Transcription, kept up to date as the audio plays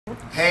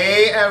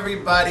Hey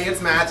everybody,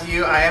 it's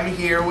Matthew. I am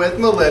here with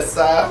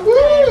Melissa. Woo!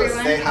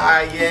 Hi, say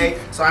hi, yay.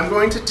 So I'm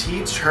going to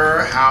teach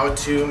her how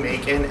to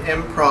make an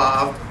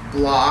improv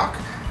block.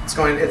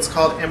 It's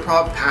called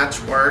Improv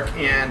Patchwork,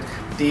 and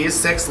these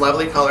 6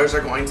 lovely colors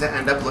are going to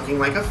end up looking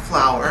like a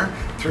flower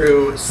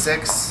through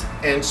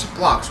 6-inch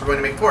blocks. We're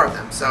going to make 4 of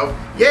them. So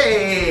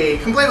yay!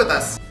 Come play with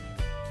us.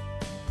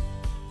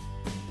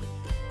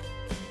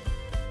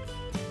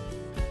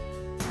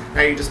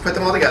 Alright, you just put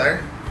them all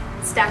together.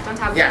 Stacked on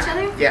top of each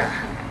other? Yeah.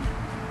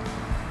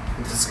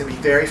 Okay. This is going to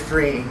be very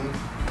freeing,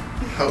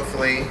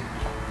 hopefully.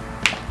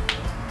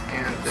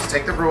 And just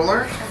take the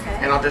ruler,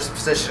 and I'll just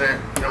position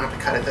it. You don't have to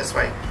cut it this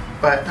way.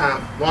 But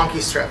wonky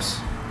strips.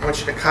 I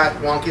want you to cut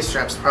wonky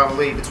strips,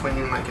 probably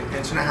between like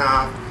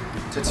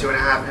 1.5 to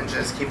 2.5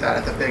 inches. Keep that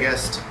at the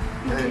biggest,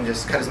 and then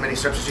just cut as many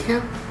strips as you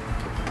can.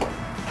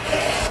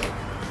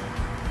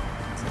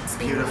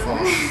 Beautiful.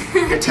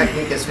 Your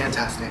technique is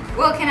fantastic.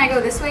 Well, can I go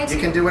this way too?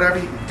 You can do whatever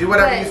you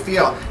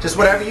feel. Just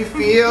whatever you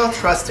feel,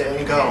 trust it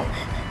and go.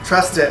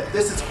 Trust it.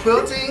 This is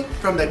quilting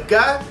from the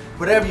gut.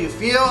 Whatever you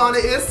feel on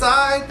the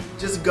inside,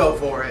 just go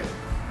for it.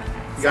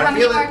 Okay. So how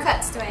many more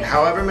cuts do I do?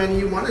 However many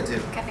you want to do.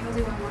 Okay, I think I'll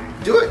do one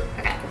more. Do it.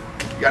 Okay.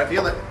 You gotta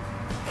feel it.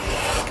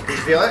 Did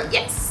you feel it?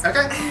 Yes.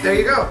 Okay, there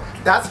you go.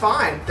 That's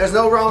fine. There's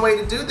no wrong way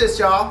to do this,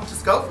 y'all.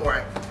 Just go for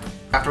it.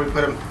 After we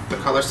put the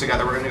colors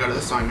together, we're gonna go to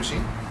the sewing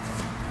machine.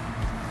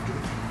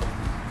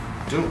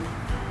 Doom.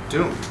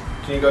 Doom.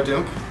 Can you go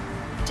doom?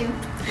 Doom.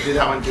 Do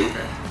that one. Doom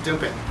it.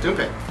 Doom it. Doom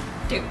it.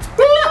 Doom.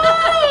 Woo!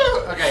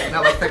 Okay,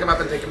 now let's pick them up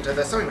and take them to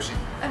the sewing machine.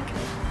 Okay.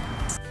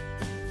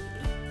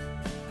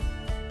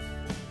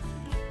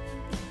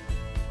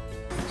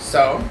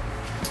 So,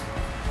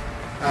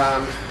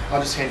 I'll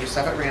just hand you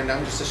stuff at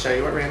random just to show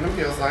you what random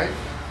feels like.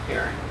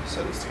 Here,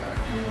 sew these together.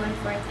 And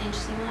 1/4 inch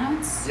seam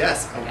allowance?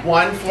 Yes, a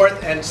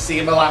 1/4 inch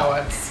seam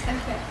allowance.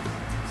 Okay.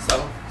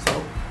 So,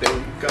 there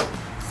you go.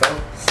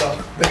 So,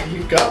 there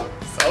you go.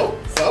 So,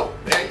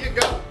 there you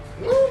go.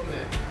 Woo!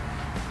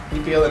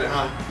 You feeling it,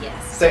 huh?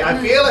 Yes. Say, I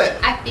feel it.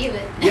 I feel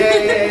it.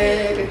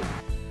 Yay!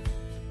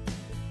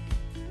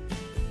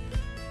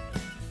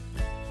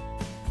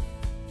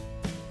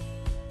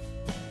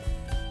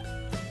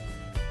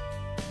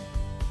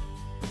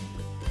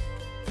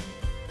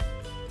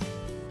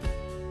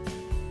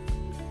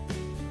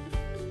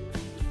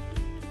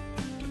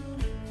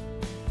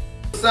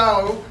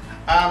 So,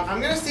 I'm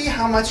going to see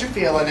how much you're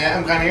feeling it.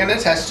 I'm kind of going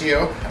to test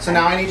you. So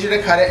now I need you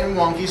to cut it in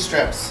wonky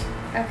strips.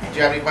 Okay. Do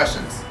you have any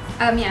questions?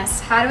 Yes.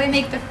 How do I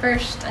make the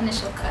first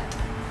initial cut?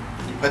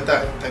 You put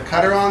the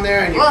cutter on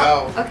there and you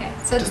go. Okay.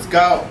 So just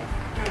go.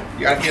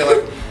 You got to feel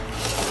it.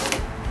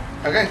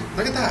 Okay,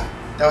 look at that.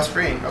 That was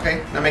freeing.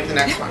 Okay, now make the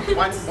next one.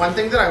 One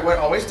thing that I would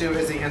always do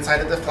is the inside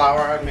of the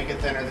flower, I would make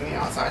it thinner than the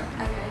outside.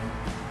 Okay.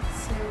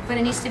 So, but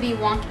it needs to be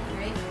wonky,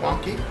 right?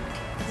 Wonky.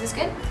 Is this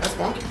good? That's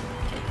wonky.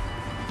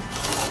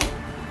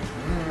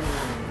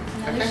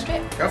 Another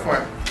strip. Go for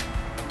it.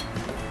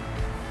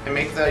 And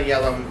make the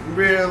yellow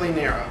really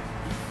narrow.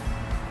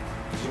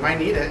 You might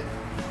need it.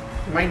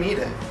 You might need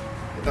it.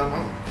 I don't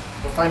know.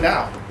 We'll find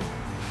out.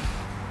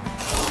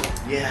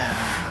 Yeah.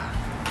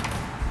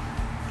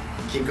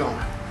 Keep going.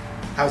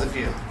 How's it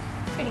feel?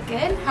 Pretty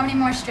good. How many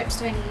more strips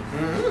do I need?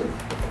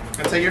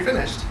 Until you're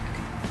finished.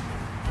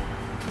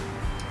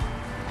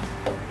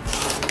 Look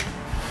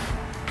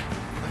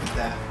at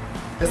that.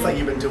 It's like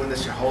you've been doing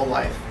this your whole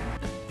life.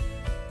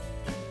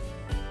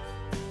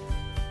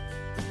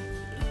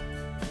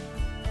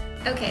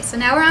 Okay, so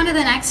now we're on to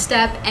the next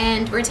step,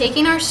 and we're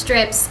taking our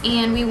strips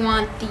and we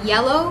want the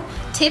yellow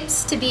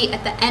tips to be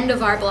at the end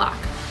of our block.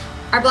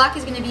 Our block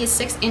is going to be a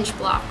 6-inch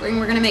block, and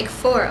we're going to make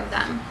 4 of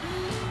them.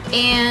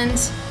 And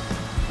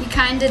we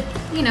kind of,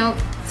 you know,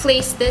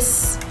 place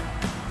this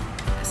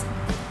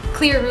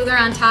clear ruler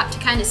on top to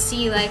kind of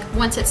see, like,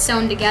 once it's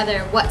sewn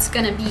together, what's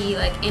going to be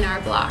like in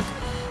our block.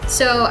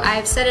 So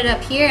I've set it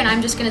up here, and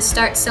I'm just going to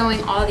start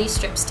sewing all these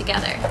strips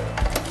together.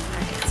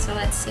 Alright, so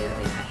let's see what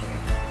we got here.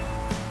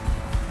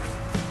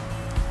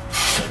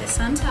 This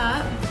on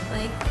top,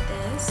 like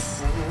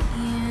this,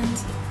 and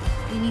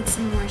we need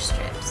some more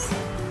strips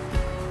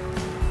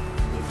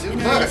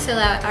in order to fill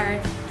out our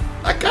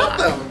I got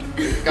block. them!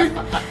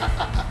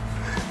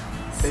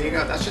 There you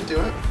go, that should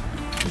do it.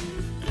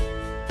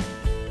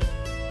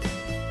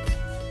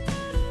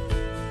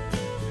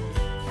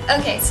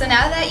 Okay, so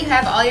now that you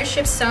have all your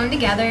strips sewn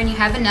together and you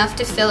have enough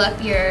to fill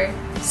up your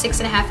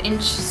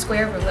 6.5-inch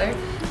square ruler,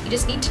 you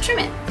just need to trim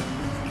it.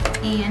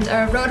 And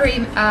a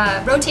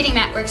rotating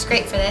mat works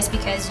great for this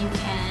because you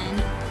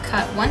can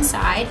cut one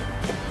side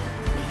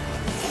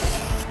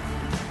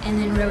and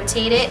then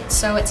rotate it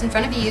so it's in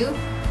front of you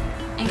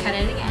and cut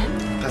it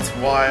again. That's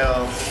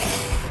wild.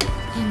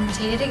 And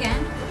rotate it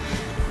again.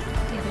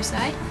 The other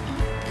side.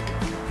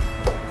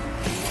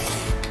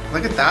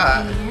 Look at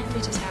that. And we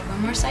just have one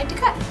more side to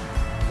cut.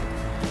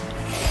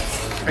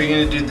 Are you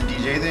going to do the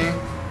DJ thing?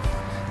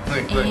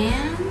 Look.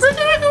 And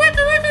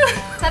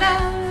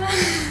ta-da!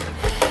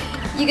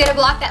 You get a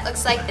block that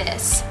looks like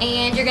this,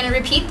 and you're going to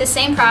repeat the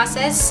same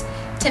process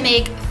to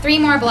make 3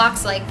 more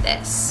blocks like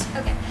this.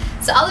 Okay,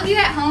 So all of you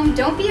at home,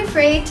 don't be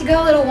afraid to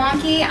go a little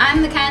wonky.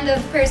 I'm the kind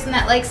of person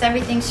that likes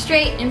everything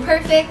straight and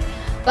perfect,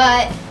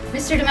 but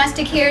Mr.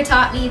 Domestic here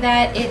taught me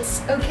that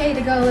it's okay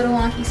to go a little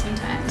wonky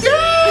sometimes.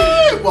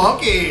 Yay!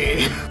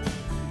 Wonky!